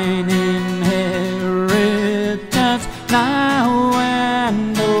mine inheritance, now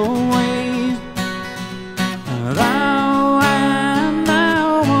and always. Thou and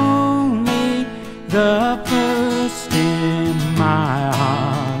thou only, the first in my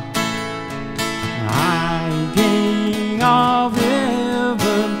heart. I, King of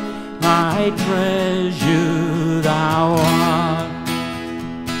my treasure thou art.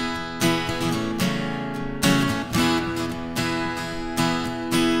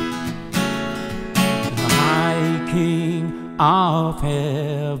 High King of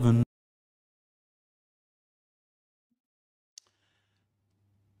heaven.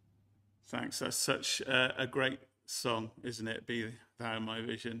 Thanks. That's such a great song, isn't it? Be Thou My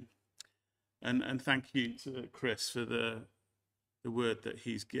Vision. And thank you to Chris for the word that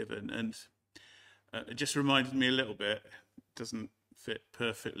he's given. And it just reminded me a little bit, doesn't fit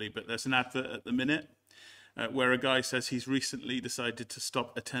perfectly, but there's an advert at the minute where a guy says he's recently decided to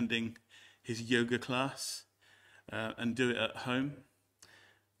stop attending his yoga class and do it at home.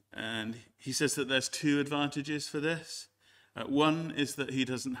 And he says that there's two advantages for this. One is that he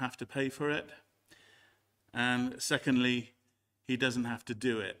doesn't have to pay for it. And secondly, he doesn't have to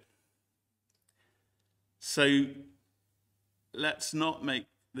do it. So let's not make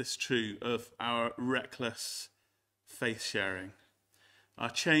this true of our reckless faith sharing. Our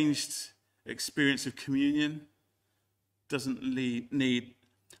changed experience of communion doesn't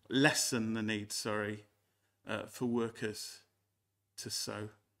lessen the need, for workers to sow.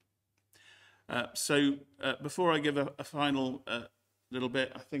 So before I give a final little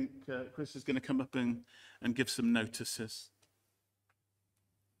bit, I think Chris is going to come up and give some notices.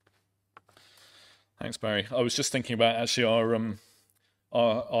 Thanks, Barry. I was just thinking about actually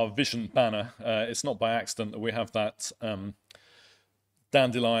our vision banner. It's not by accident that we have that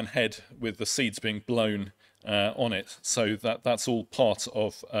dandelion head with the seeds being blown on it. So that's all part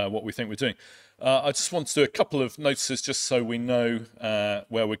of what we think we're doing. I just want to do a couple of notices just so we know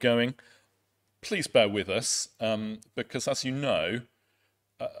where we're going. Please bear with us, because as you know,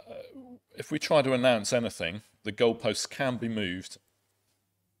 if we try to announce anything, the goalposts can be moved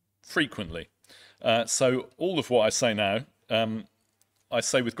frequently. So all of what I say now, I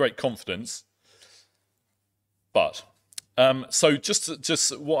say with great confidence, but. So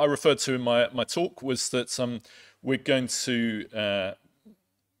just what I referred to in my talk was that we're going to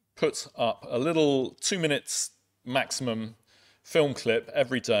put up a little 2 minutes maximum film clip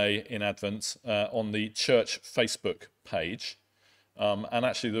every day in Advent on the church Facebook page, and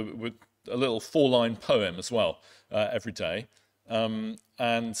actually with a little 4-line poem as well every day.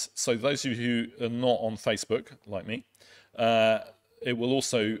 And so those of you who are not on Facebook, like me, it will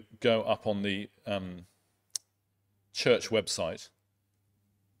also go up on the church website.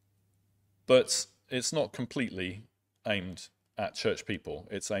 But it's not completely aimed at church people.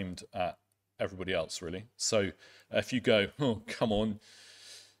 It's aimed at everybody else, really. So if you go, oh, come on,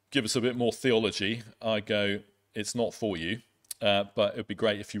 give us a bit more theology, I go, it's not for you. But it would be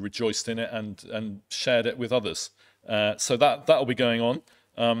great if you rejoiced in it and shared it with others. So that'll be going on,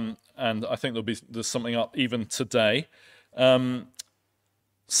 and I think there's something up even today.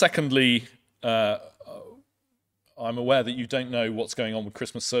 Secondly, I'm aware that you don't know what's going on with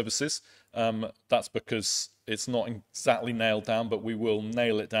Christmas services. That's because it's not exactly nailed down, but we will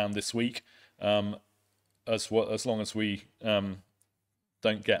nail it down this week, as long as we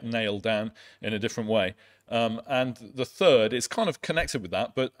don't get nailed down in a different way. And the third is kind of connected with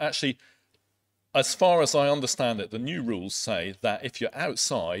that, but actually, as far as I understand it, the new rules say that if you're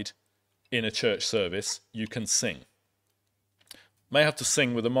outside in a church service, you can sing. May have to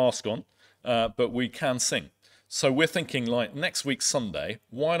sing with a mask on, but we can sing. So we're thinking, like, next week Sunday,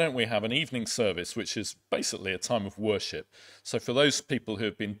 why don't we have an evening service, which is basically a time of worship. So for those people who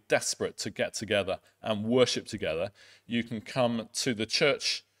have been desperate to get together and worship together, you can come to the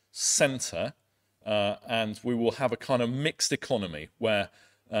church centre, and we will have a kind of mixed economy where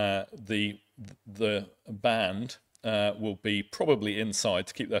the band will be probably inside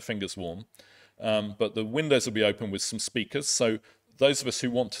to keep their fingers warm, but the windows will be open with some speakers. So those of us who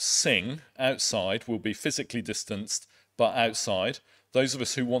want to sing outside will be physically distanced, but outside. Those of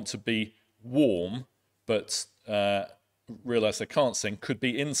us who want to be warm, but realise they can't sing, could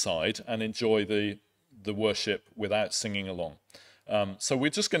be inside and enjoy the worship without singing along. So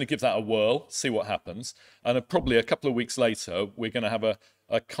we're just going to give that a whirl, see what happens. And probably a couple of weeks later, we're going to have a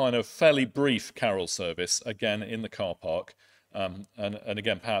kind of fairly brief carol service, again, in the car park. And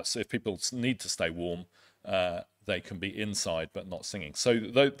again, perhaps if people need to stay warm, they can be inside but not singing. So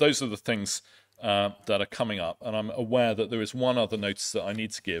those are the things that are coming up. And I'm aware that there is one other notice that I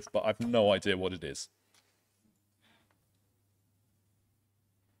need to give, but I've no idea what it is.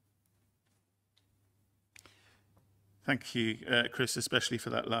 Thank you, Chris, especially for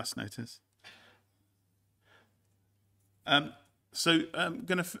that last notice. So I'm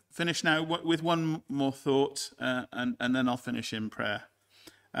going to finish now with one more thought, and then I'll finish in prayer.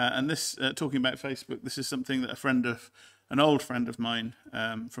 And this, talking about Facebook, this is something that a friend of an old friend of mine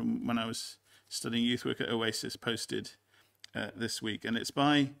from when I was studying youth work at Oasis posted this week, and it's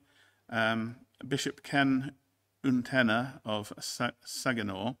by Bishop Ken Untena of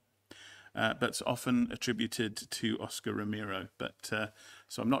Saginaw, but it's often attributed to Oscar Ramiro.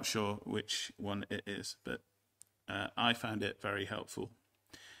 So I'm not sure which one it is, but I found it very helpful.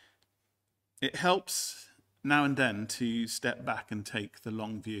 It helps now and then to step back and take the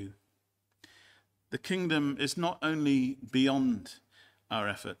long view. The kingdom is not only beyond our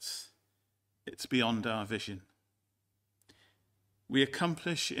efforts, it's beyond our vision. We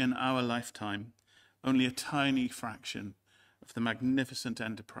accomplish in our lifetime only a tiny fraction of the magnificent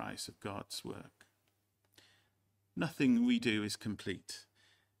enterprise of God's work. Nothing we do is complete,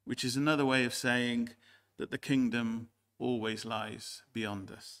 which is another way of saying that the kingdom always lies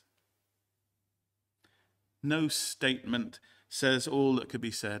beyond us. No statement says all that could be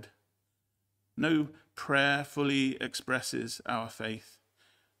said. No prayer fully expresses our faith.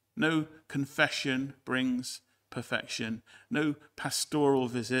 No confession brings perfection. No pastoral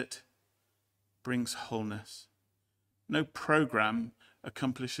visit brings wholeness. No program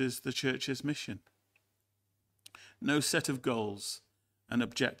accomplishes the church's mission. No set of goals and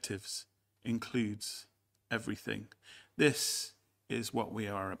objectives includes everything. This is what we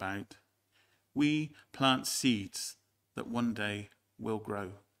are about. We plant seeds that one day will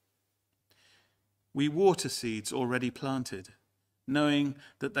grow. We water seeds already planted, knowing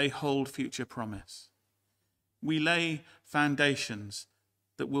that they hold future promise. We lay foundations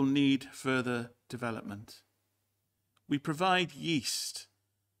that will need further development. We provide yeast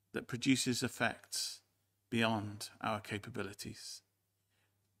that produces effects beyond our capabilities.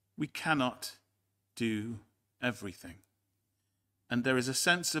 We cannot do everything. And there is a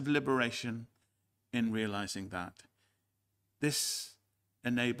sense of liberation in realizing that. This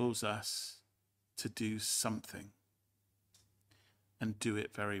enables us to do something and do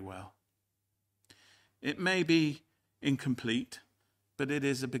it very well. It may be incomplete, but it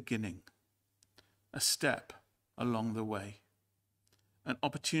is a beginning, a step along the way, an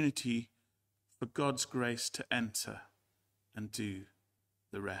opportunity for God's grace to enter and do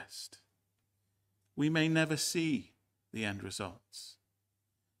the rest. We may never see the end results,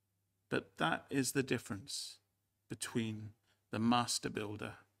 but that is the difference between the master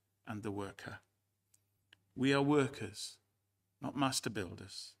builder and the worker. We are workers, not master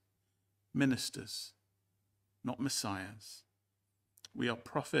builders, ministers, not messiahs. We are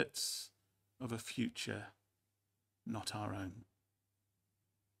prophets of a future, not our own.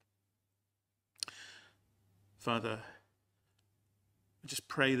 Father, I just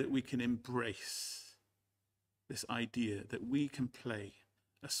pray that we can embrace this idea that we can play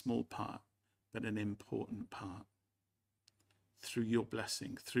a small part, but an important part through your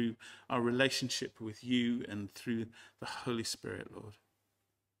blessing, through our relationship with you and through the Holy Spirit, Lord.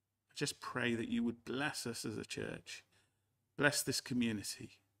 I just pray that you would bless us as a church, bless this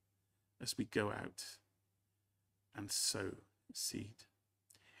community as we go out and sow seed.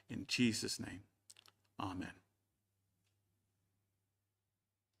 In Jesus' name, amen.